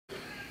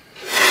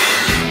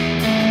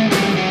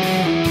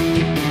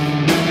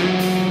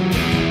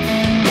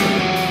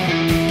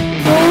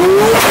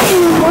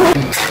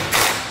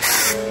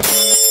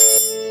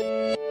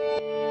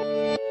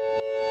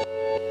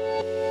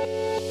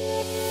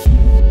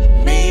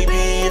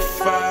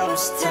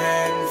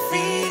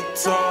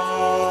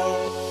tall.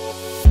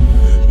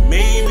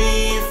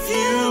 Maybe if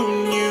you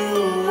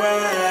knew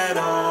at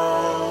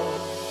all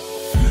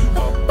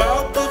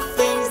about the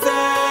things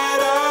that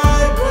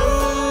I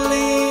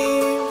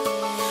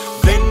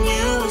believe, then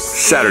you would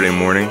see. Saturday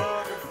morning.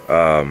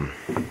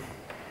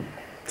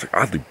 It's like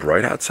oddly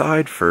bright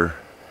outside for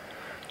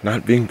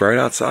not being bright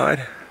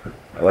outside.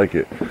 I like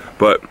it.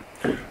 But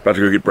about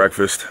to go get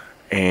breakfast,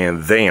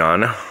 and then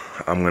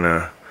I'm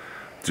gonna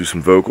do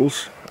some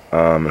vocals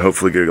and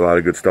hopefully get a lot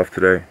of good stuff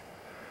today.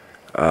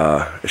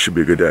 It should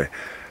be a good day.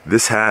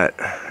 This hat,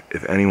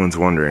 if anyone's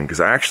wondering, because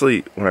I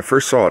actually, when I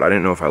first saw it, I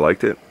didn't know if I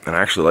liked it, and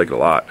I actually like it a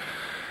lot.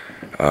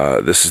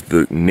 This is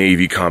the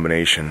navy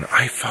combination.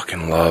 I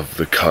fucking love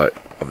the cut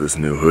of this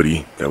new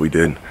hoodie that we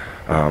did.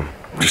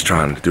 Just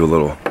trying to do a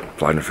little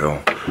Fly and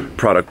Fill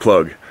product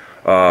plug.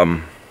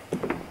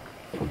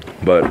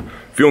 But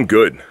feeling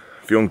good.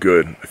 Feeling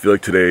good. I feel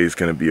like today is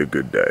going to be a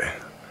good day.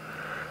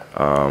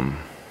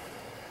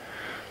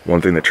 One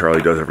thing that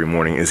Charlie does every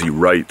morning is he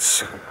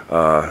writes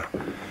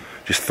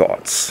just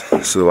thoughts.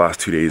 So the last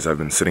 2 days I've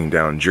been sitting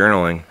down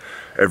journaling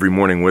every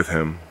morning with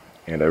him,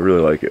 and I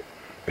really like it.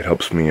 It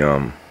helps me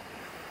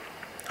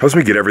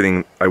get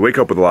everything. I wake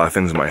up with a lot of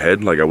things in my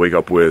head. Like I wake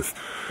up with,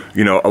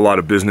 you know, a lot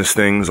of business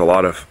things, a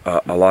lot of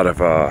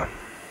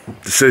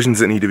decisions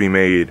that need to be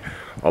made,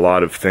 a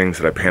lot of things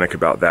that I panic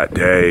about that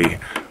day,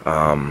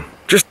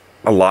 just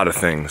a lot of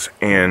things.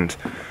 And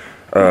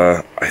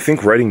I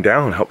think writing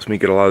down helps me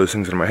get a lot of those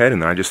things in my head,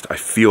 and then I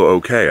feel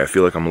okay. I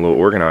feel like I'm a little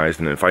organized,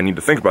 and if I need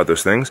to think about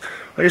those things,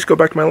 I just go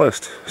back to my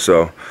list.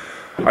 So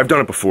I've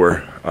done it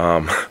before.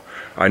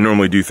 I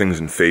normally do things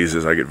in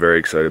phases. I get very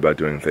excited about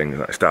doing things,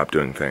 and I stop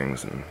doing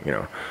things, and you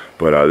know.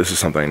 But this is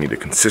something I need to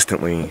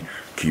consistently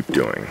keep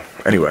doing.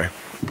 Anyway,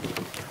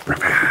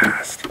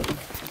 breakfast.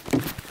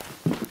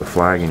 The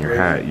flag in your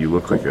hat. You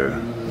look like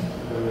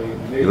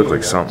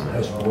something.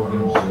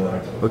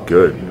 Look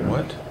good.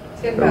 What?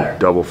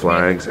 Double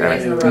flags,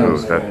 and oh,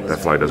 that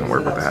flag doesn't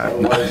work with the hat.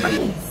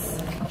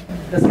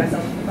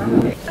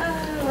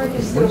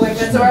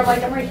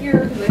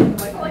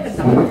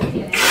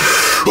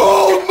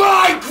 Hold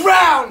my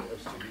ground!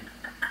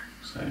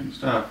 Same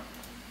stuff.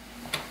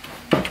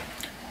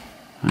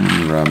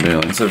 I'm Rob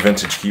Bailey. It's a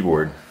vintage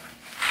keyboard.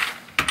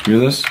 Hear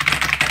this?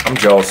 I'm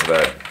jealous of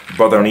that. You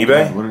bought that on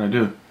eBay? What did I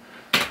do?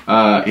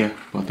 Yeah,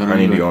 bought that on I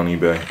need eBay. to go on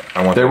eBay.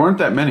 I want. There weren't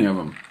that many of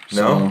them.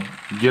 No?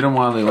 So get them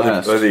while they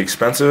last. Are they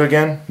expensive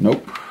again?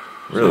 Nope.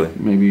 Really? So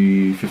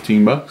maybe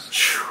 15 bucks.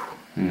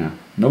 Yeah.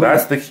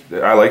 That's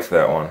I liked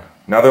that one.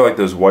 Now they're like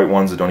those white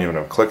ones that don't even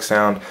have click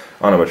sound. I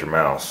don't know about your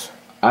mouse.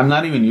 I'm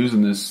not even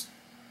using this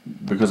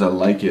because I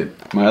like it.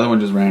 My other one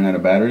just ran out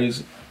of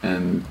batteries,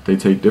 and they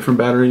take different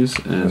batteries.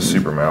 And The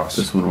Super Mouse.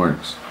 This one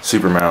works.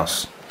 Super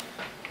Mouse.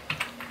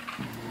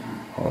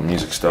 All the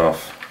music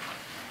stuff.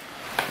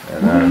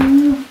 And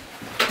then.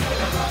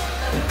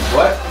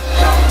 What?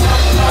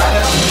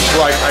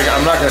 Well,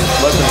 I'm not gonna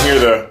let them hear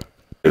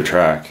the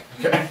track.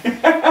 Okay.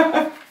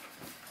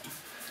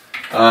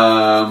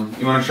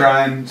 You want to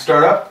try and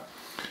start up?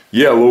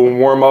 Yeah, a little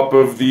warm up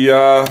of the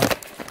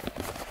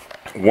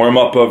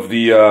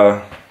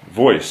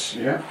voice.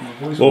 Yeah.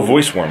 A little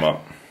voice warm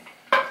up.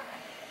 All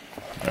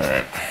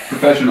right.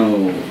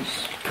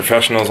 Professionals.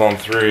 Professionals on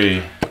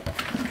 3.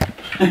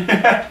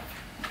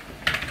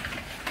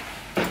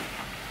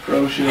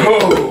 Pro shit.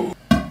 Oh.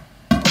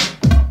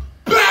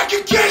 Back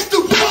against the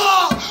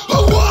wall,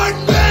 a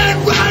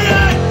one-man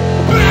riot!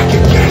 Back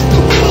against the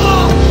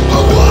wall, a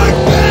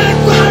one-man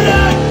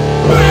riot!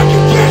 Back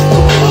against the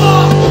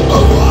wall, a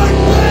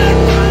one-man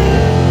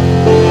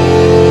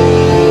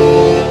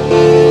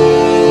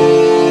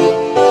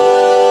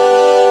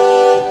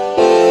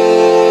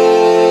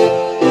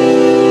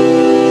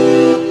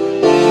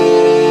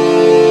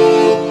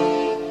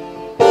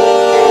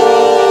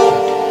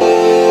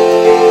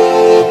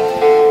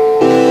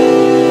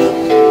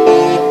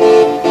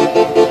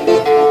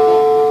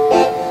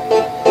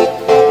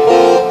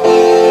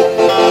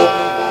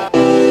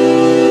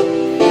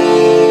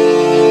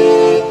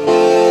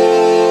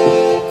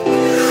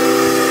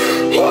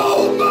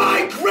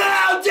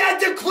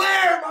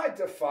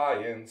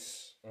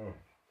defiance.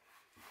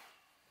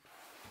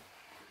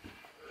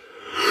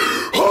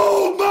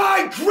 hold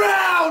my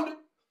ground!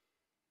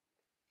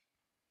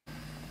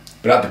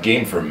 Been out the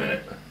game for a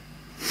minute.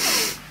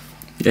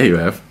 Yeah, you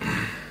have.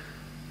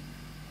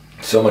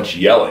 So much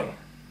yelling.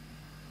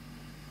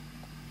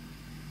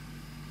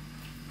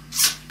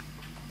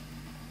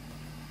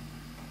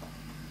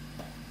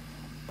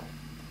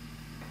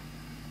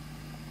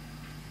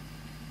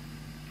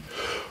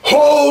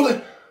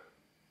 Hold!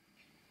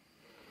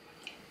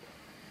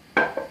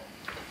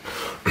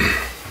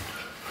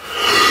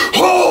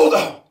 Hold!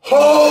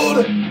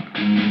 Hold!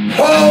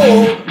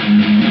 Hold!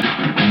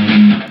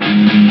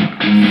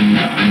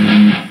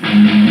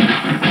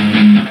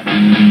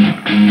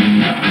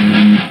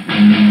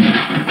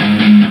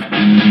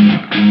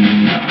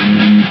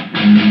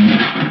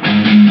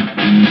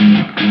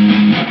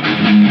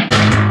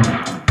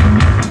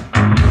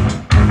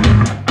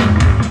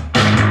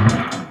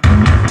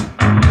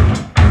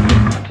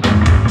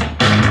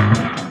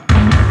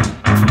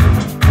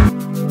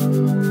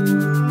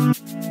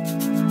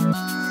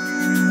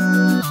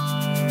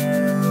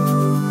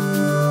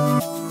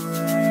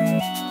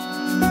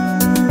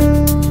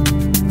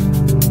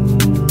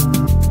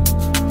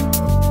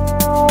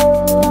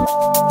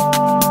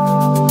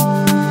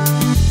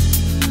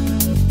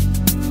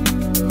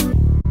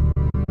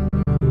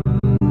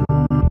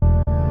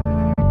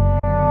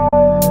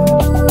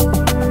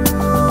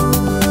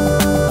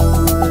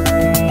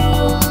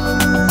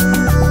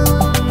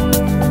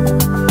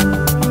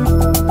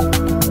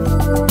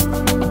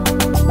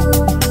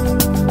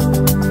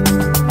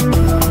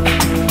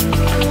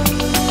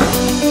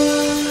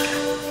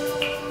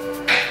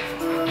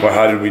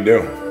 did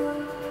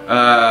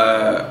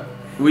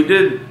we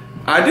do?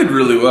 I did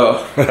really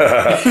well.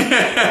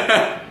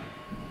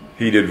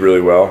 He did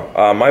really well.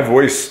 My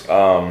voice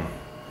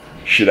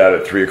shit out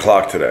at 3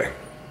 o'clock today.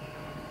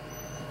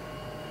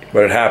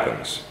 But it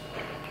happens.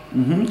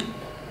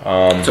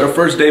 It's our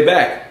first day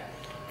back.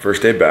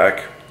 First day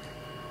back.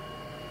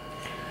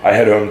 I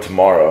head home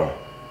tomorrow.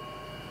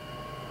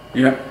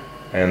 Yep.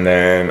 And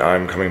then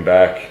I'm coming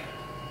back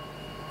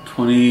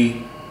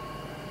 20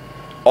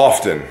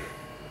 often.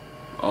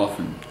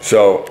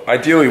 So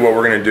ideally what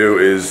we're gonna do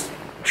is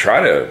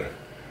try to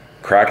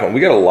crack one.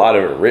 We got a lot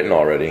of it written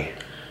already.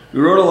 We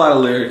wrote a lot of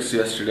lyrics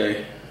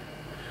yesterday,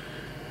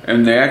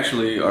 and they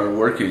actually are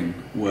working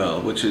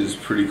well, which is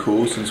pretty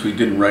cool since we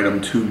didn't write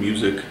them to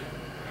music.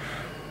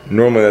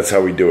 Normally that's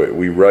how we do it.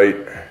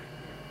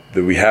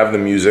 We have the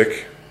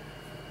music.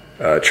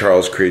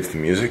 Charles creates the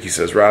music. He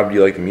says, Rob, do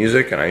you like the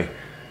music? And I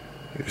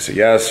say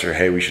yes, or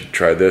hey, we should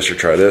try this or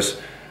try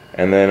this.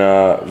 And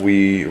then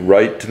we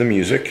write to the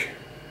music,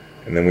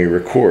 and then we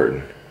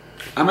record.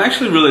 I'm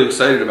actually really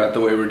excited about the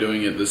way we're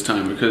doing it this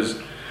time because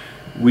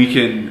we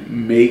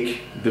can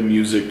make the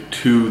music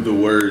to the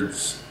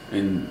words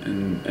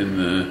and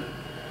the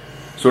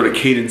sort of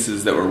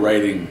cadences that we're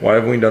writing. Why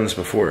haven't we done this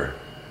before?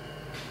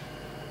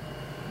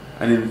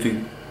 I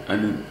don't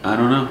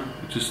know.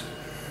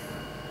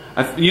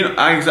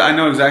 I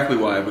know exactly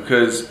why,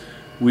 because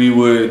we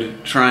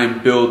would try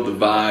and build the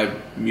vibe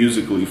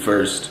musically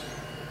first.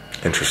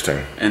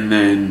 Interesting. And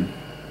then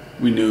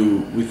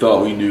we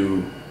thought we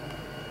knew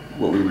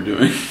what we were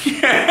doing.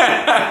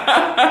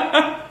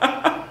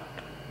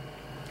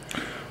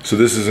 So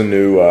this is a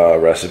new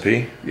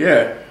recipe.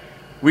 Yeah.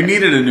 We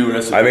needed a new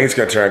recipe. I think it's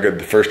gonna turn out good.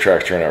 The first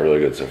track turned out really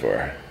good so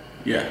far.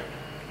 Yeah.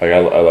 Like I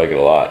like it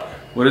a lot.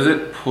 What is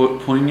it?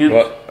 Poignant?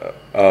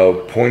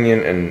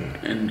 Poignant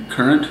and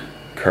current?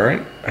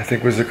 Current, I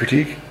think was the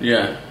critique.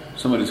 Yeah.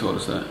 Somebody told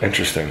us that.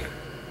 Interesting.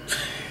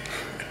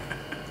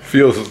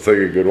 Feels like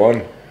a good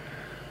one.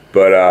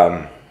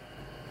 But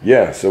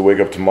yeah, so wake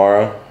up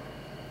tomorrow,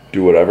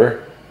 do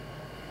whatever.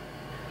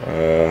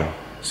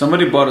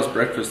 Somebody bought us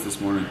breakfast this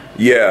morning.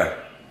 Yeah.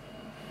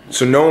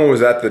 So no one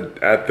was at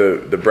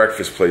the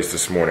breakfast place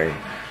this morning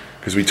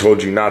because we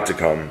told you not to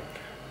come,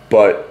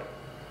 but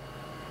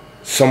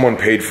someone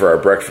paid for our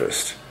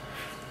breakfast.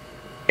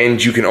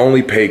 And you can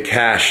only pay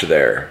cash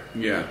there.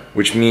 Yeah.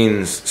 Which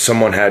means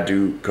someone had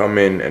to come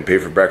in and pay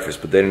for breakfast,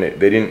 but they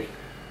didn't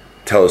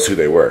tell us who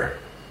they were.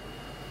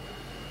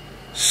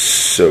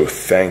 So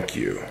thank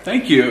you.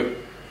 Thank you.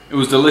 It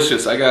was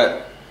delicious. I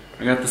got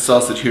the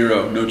sausage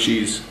hero, no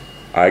cheese.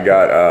 I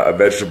got a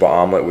vegetable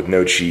omelet with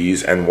no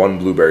cheese and 1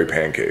 blueberry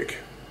pancake.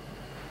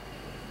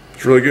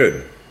 It's really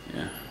good.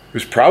 Yeah. It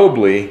was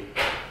probably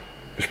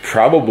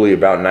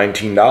about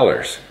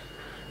 $19.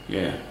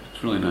 Yeah,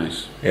 it's really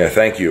nice. Yeah,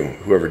 thank you,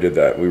 whoever did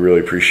that. We really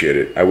appreciate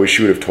it. I wish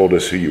you would have told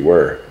us who you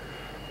were.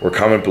 Or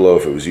comment below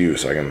if it was you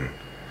so I can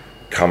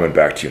comment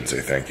back to you and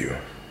say thank you.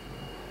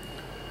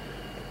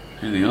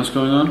 Anything else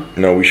going on?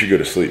 No, we should go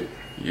to sleep.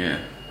 Yeah,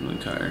 I'm really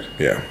tired.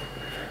 Yeah.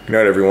 Good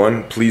night,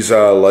 everyone. Please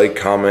like,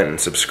 comment, and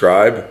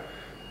subscribe.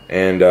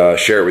 And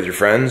share it with your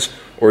friends.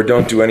 Or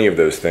don't do any of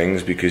those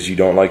things because you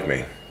don't like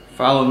me.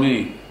 Follow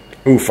me.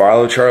 Ooh,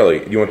 follow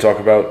Charlie. You want to talk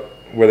about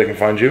where they can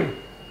find you?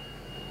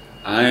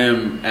 I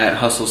am at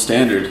Hustle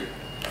Standard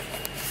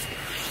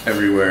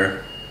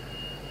everywhere.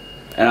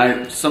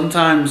 And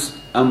sometimes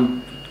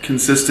I'm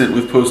consistent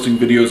with posting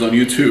videos on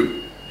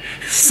YouTube.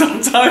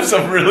 Sometimes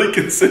I'm really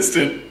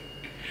consistent.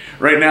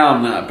 Right now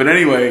I'm not. But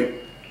anyway,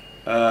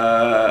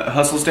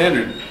 Hustle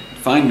Standard.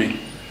 Find me.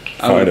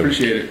 I would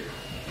appreciate it.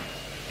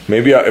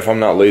 Maybe if I'm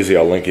not lazy,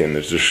 I'll link it in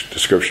the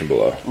description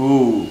below.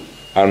 Ooh.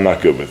 I'm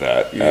not good with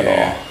that at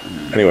all.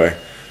 Anyway,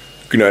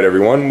 good night,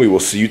 everyone. We will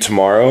see you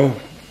tomorrow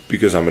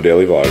because I'm a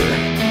daily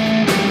vlogger.